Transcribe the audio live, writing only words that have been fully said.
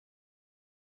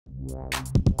Hello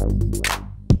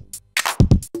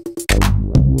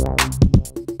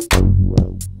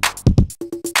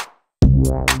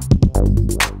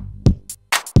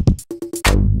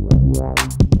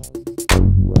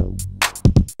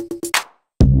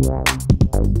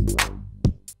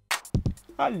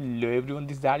everyone,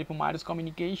 this is Ari from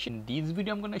Communication. In this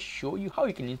video, I'm going to show you how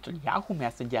you can install Yahoo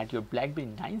Messenger at your Blackberry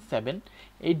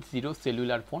 9780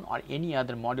 cellular phone or any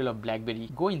other model of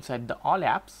Blackberry. Go inside the All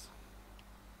Apps.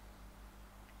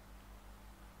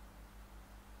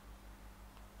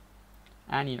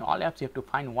 And in All Apps, you have to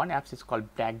find one app. It's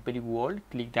called Blackberry World.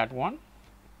 Click that one.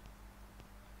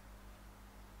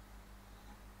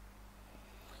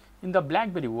 In the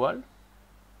Blackberry World,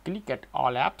 click at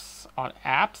All Apps or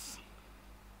Apps.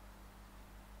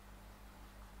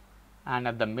 And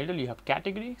at the middle you have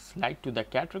category, slide to the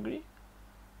category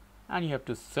and you have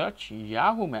to search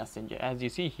Yahoo Messenger. As you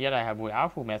see here, I have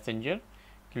Yahoo Messenger.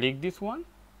 Click this one.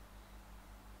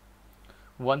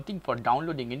 One thing, for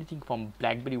downloading anything from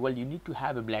Blackberry World, you need to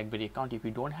have a Blackberry account. If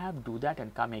you don't have, do that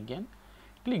and come again.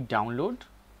 Click download.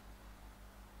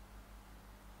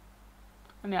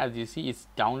 And as you see, it's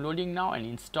downloading now and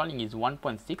installing is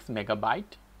 1.6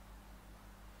 megabyte.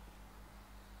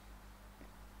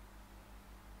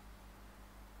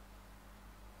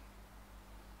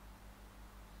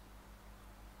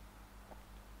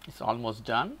 It's almost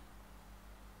done.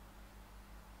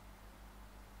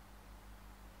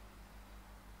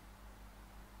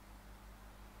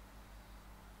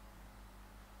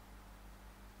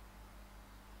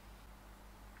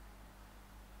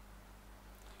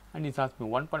 And it asks me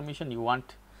one permission. You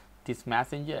want this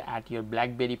messenger at your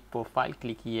Blackberry profile.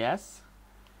 Click yes,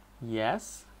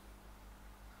 yes,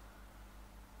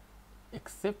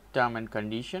 accept term and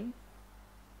condition,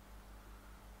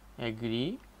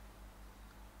 agree,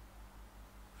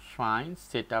 fine,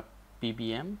 set up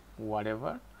PBM,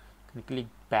 whatever. You can click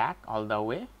back all the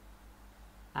way,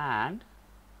 and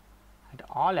at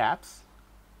All Apps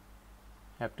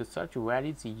you have to search where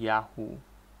is Yahoo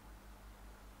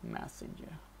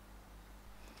Messenger.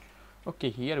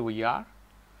 Okay, here we are.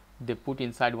 They put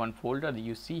inside one folder.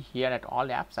 You see here at All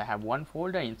Apps, I have one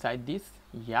folder inside this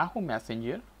Yahoo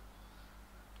Messenger.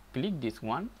 Click this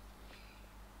one,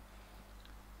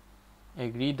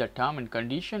 agree the term and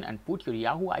condition, and put your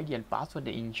Yahoo ID and password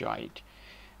and enjoy it.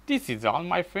 This is all,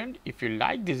 my friend. If you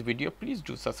like this video, please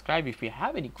do subscribe. If you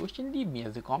have any question, leave me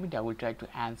as a comment. I will try to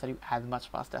answer you as much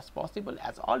fast as possible.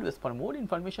 As always, for more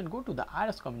information, go to the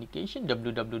Communication,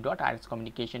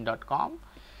 www.iriscommunication.com.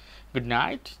 Good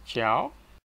night. Ciao.